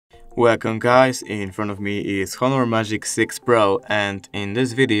Welcome guys, in front of me is Honor Magic 6 Pro, and in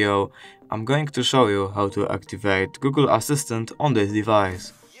this video I'm going to show you how to activate Google Assistant on this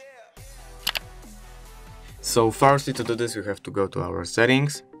device. So firstly, to do this we have to go to our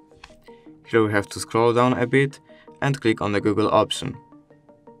settings. Here we have to scroll down a bit and click on the Google option.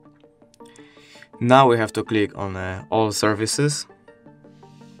 Now we have to click on all services,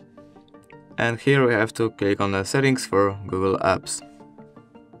 and here we have to click on the settings for Google Apps.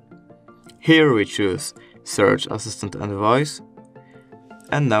 Here we choose Search Assistant and Voice,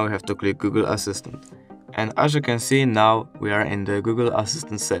 and now we have to click Google Assistant. And as you can see, now we are in the Google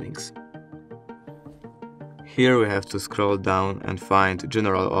Assistant settings. Here we have to scroll down and find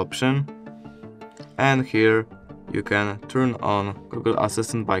General option, and here you can turn on Google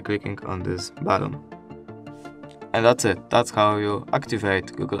Assistant by clicking on this button. And that's it, that's how you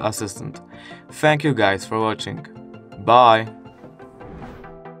activate Google Assistant. Thank you guys for watching. Bye!